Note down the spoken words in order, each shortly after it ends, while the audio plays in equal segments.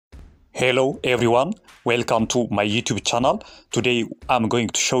Hello everyone, welcome to my YouTube channel. Today I'm going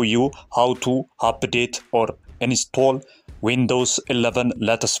to show you how to update or install Windows 11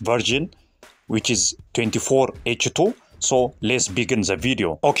 latest version, which is 24H2. So let's begin the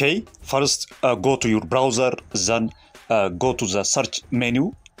video. Okay, first go to your browser, then go to the search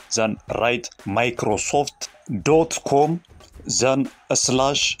menu, then write microsoft.com, then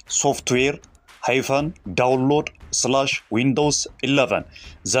 /software-download/Windows 11,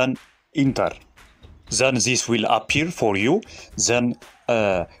 then enter. Then this will appear for you. Then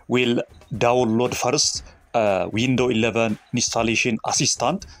we'll download first Windows 11 installation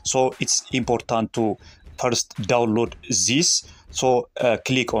assistant. So it's important to first download this. So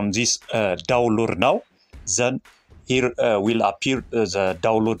click on this download now. Then here will appear the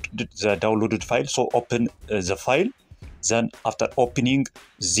downloaded file. So open the file. Then after opening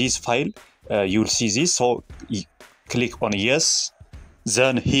this file, you'll see this. So click on yes.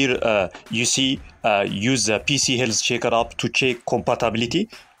 Then here you see use the PC health checker app to check compatibility.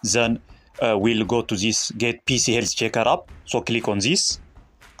 Then we'll go to this get PC health checker app. So click on this.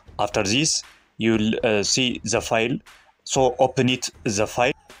 After this, you'll see the file. So open it, the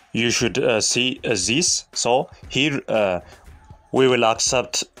file. You should see this. So here we will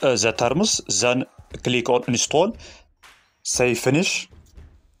accept the terms. Then click on install. Say finish.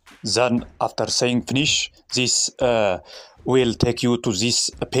 Then after saying finish, this will take you to this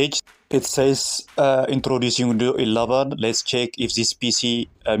page. It says introducing Windows 11. Let's check if this PC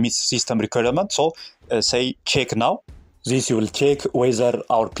meets system requirement. So say check now. This will check whether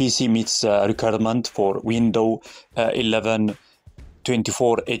our PC meets requirement for Windows 11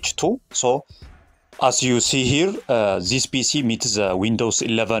 24H2. So as you see here, this PC meets the Windows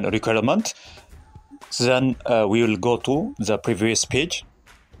 11 requirement. Then we will go to the previous page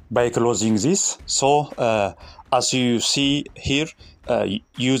by closing this. So as you see here,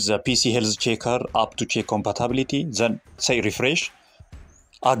 use the PC health checker app to check compatibility. Then say refresh.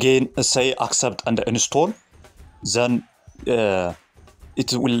 Again say accept and install. Then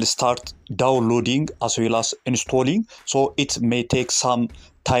it will start downloading as well as installing. So it may take some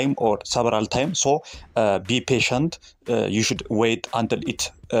time or several times. So be patient. You should wait until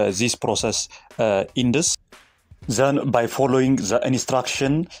this process ends. Then by following the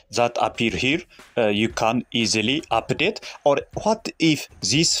instruction that appear here, you can easily update. Or what if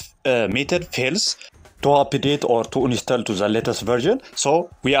this method fails to update or to install to the latest version? So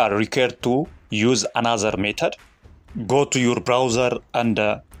we are required to use another method. Go to your browser and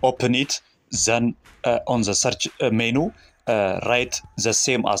open it. Then on the search menu, write the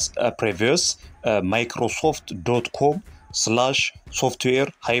same as previous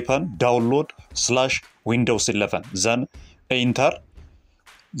microsoft.com/software-download/Windows 11. Then enter.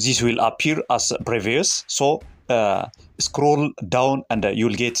 This will appear as previous. So scroll down and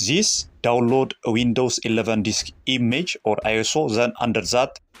you'll get this download Windows 11 disk image or ISO. Then under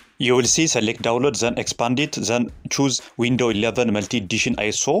that you will see select download, then expand it, then choose Windows 11 multi-edition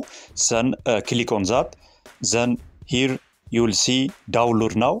ISO. Then click on that. Then here you will see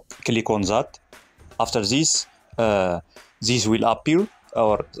download now. Click on that. After this, this will appear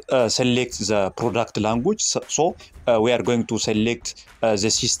or select the product language. So we are going to select the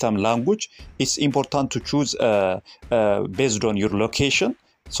system language. It's important to choose based on your location.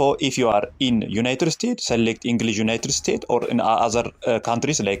 So if you are in United States, select English United States, or in other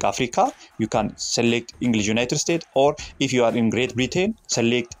countries like Africa, you can select English United States, or if you are in Great Britain,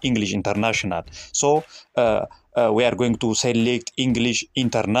 select English International. So we are going to select English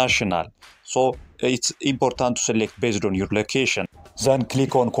International. So it's important to select based on your location. Then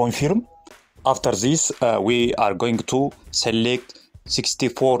click on confirm. After this, we are going to select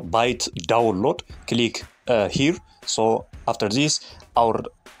 64-byte download. Click here. So after this, our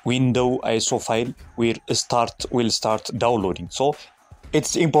Windows ISO file will start downloading. So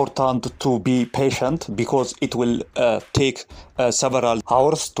it's important to be patient because it will take several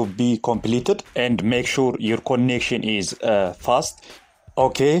hours to be completed, and make sure your connection is fast.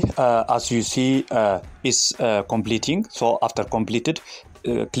 Okay, as you see, it's completing. So after completed,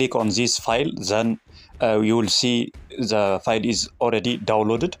 click on this file. Then you will see the file is already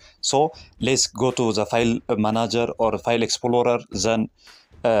downloaded. So let's go to the file manager or file explorer. Then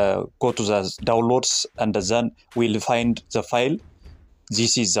go to the downloads, and then we'll find the file.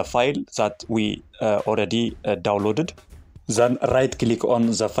 This is the file that we already downloaded. Then right click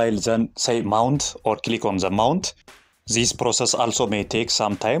on the file, then say mount, or click on the mount. This process also may take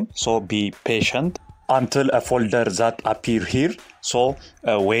some time, so be patient until a folder that appear here. So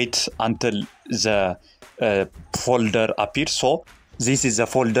wait until the folder appears. So this is the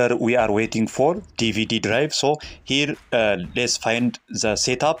folder we are waiting for, DVD drive. So here let's find the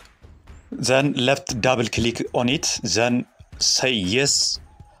setup. Then left double click on it, then say yes.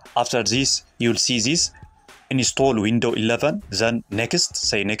 After this, you'll see this install Windows 11, then next,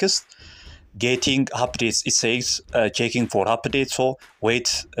 say next. Getting updates, it says checking for updates, so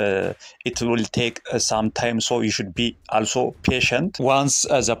wait, it will take some time, so you should be also patient. Once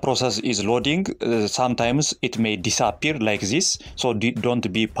the process is loading, sometimes it may disappear like this, so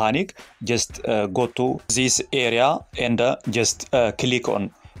don't be panic. Just go to this area and just click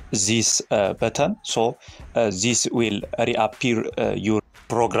on this button, so this will reappear your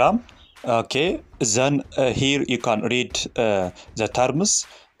program. Okay, then here you can read the terms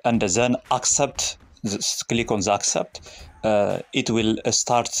and then accept. Click on the accept. It will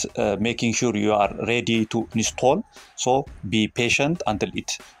start making sure you are ready to install, so be patient until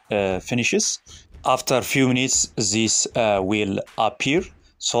it finishes. After a few minutes, this will appear,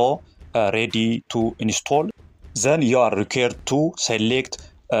 so ready to install. Then you are required to select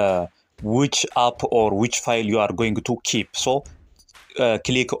which app or which file you are going to keep, so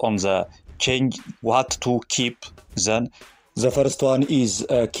click on the change what to keep. Then the first one is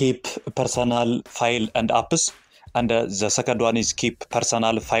keep personal file and apps, and the second one is keep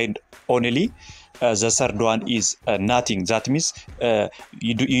personal file only. The third one is nothing. That means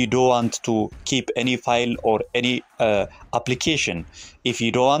you don't want to keep any file or any application. If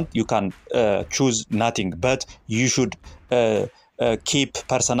you don't want, you can choose nothing, but you should keep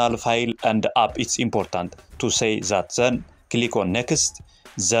personal file and app. It's important to say that. Then click on next,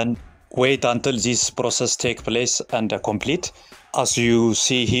 then wait until this process take place and complete. As you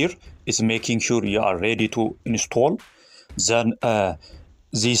see here, it's making sure you are ready to install. Then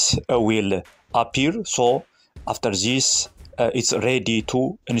this will appear, so after this it's ready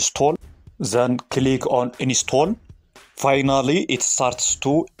to install. Then click on install. Finally, it starts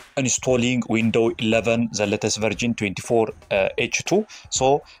to installing Windows 11, the latest version 24H2.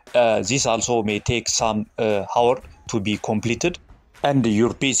 So this also may take some hour to be completed, and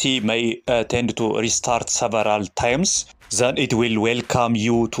your PC may tend to restart several times. Then it will welcome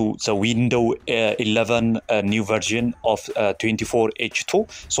you to the Windows 11 new version of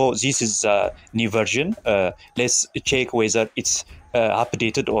 24H2. So this is the new version. Let's check whether it's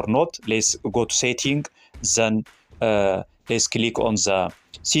updated or not. Let's go to setting, then let's click on the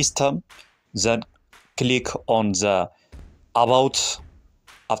system, then click on the about.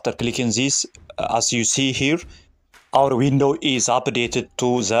 After clicking this, as you see here, our window is updated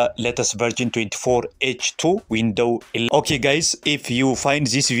to the latest version 24H2 Windows 11. Okay guys, if you find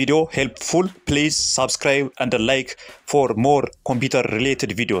this video helpful, please subscribe and like for more computer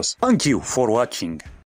related videos. Thank you for watching.